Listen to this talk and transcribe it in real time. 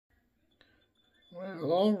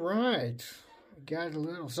Well, all right. We got a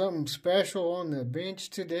little something special on the bench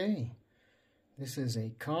today. This is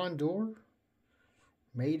a Condor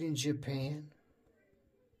made in Japan.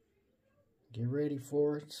 Get ready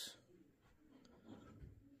for it.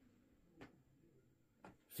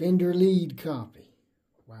 Fender lead copy.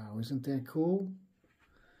 Wow, isn't that cool?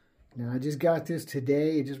 Now, I just got this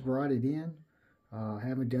today. I just brought it in.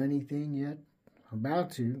 Haven't done anything yet. I'm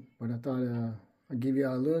about to, but I thought I'd give you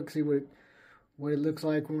a look, see what it looks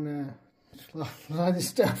like when a lot of this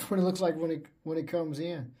stuff, what it looks like when it comes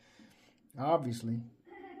in. Obviously,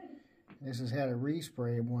 this has had a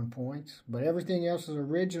respray at one point, but everything else is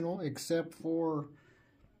original except for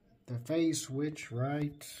the phase switch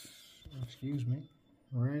right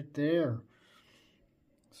there.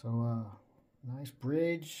 So nice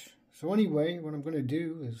bridge. So anyway, what I'm going to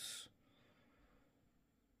do is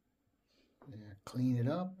clean it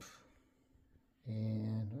up,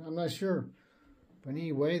 and I'm not sure, but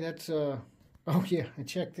anyway, that's oh yeah, and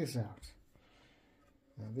check this out.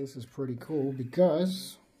 Now this is pretty cool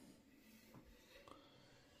because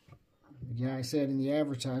the guy said in the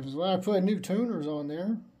advertisements, well, I put new tuners on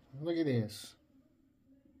there. Look at this.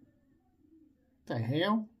 What the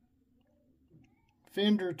hell?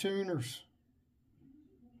 Fender tuners.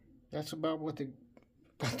 That's about what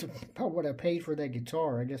I paid for that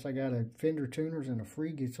guitar. I guess I got a Fender tuners and a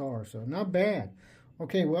free guitar, so not bad.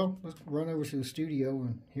 Okay, well, let's run over to the studio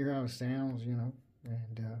and hear how it sounds, you know.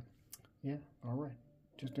 And yeah, all right,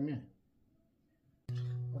 just a minute.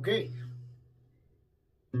 Okay.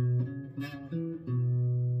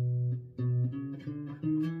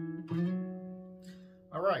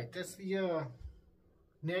 All right, that's the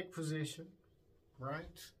neck position,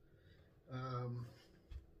 right?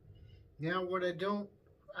 Now what I'm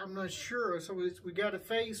not sure, so we got a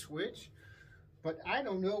phase switch, but I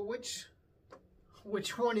don't know which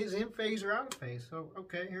one is in phase or out of phase. So,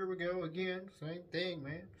 okay, here we go again, same thing,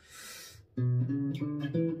 man.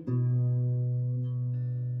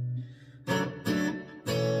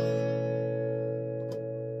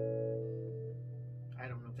 I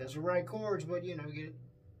don't know if that's the right chords, but you know, get it.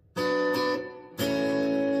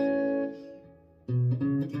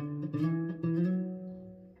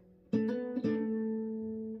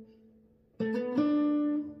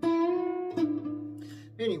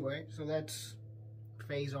 Anyway, so that's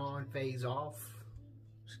phase on, phase off.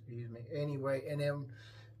 Excuse me. Anyway, and then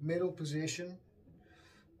middle position.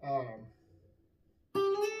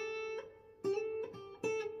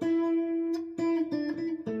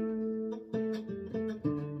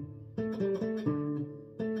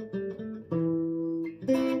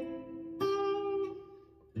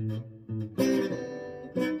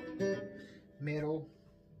 Middle.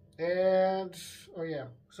 And, oh yeah.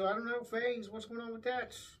 So I don't know, phase, what's going on with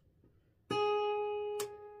that?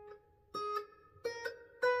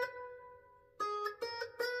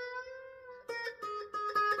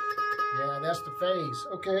 Yeah, that's the phase.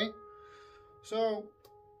 Okay. So,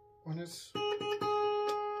 when it's,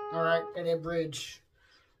 all right, and then bridge.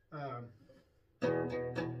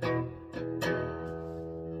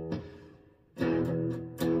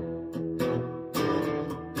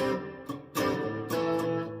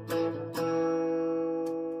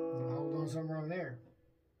 Somewhere on there.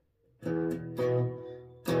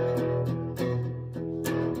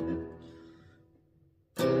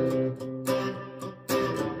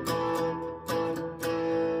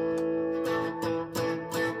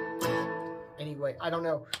 Anyway, I don't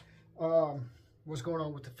know what's going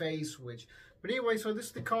on with the phase switch. But anyway, so this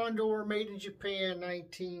is the Condor made in Japan,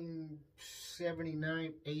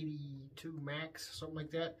 1979, 82 max, something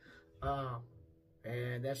like that.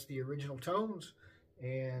 And that's the original tones.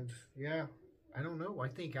 And yeah, I don't know. I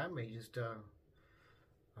think I may just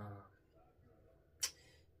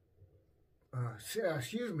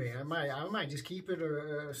excuse me. I might just keep it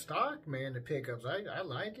stock, man. The pickups, I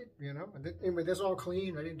like it. You know. Anyway, that's all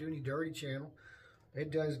clean. I didn't do any dirty channel. It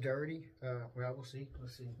does dirty. Well, we'll see.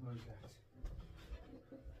 Let's see what we got.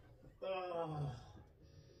 So,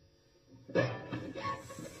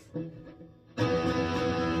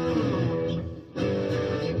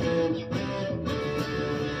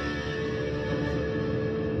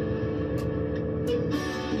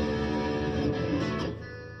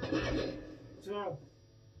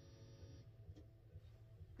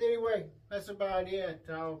 anyway, that's about it.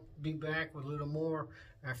 I'll be back with a little more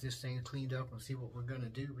after this thing is cleaned up and see what we're going to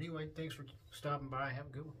do. Anyway, thanks for stopping by. Have a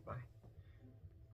good one. Bye.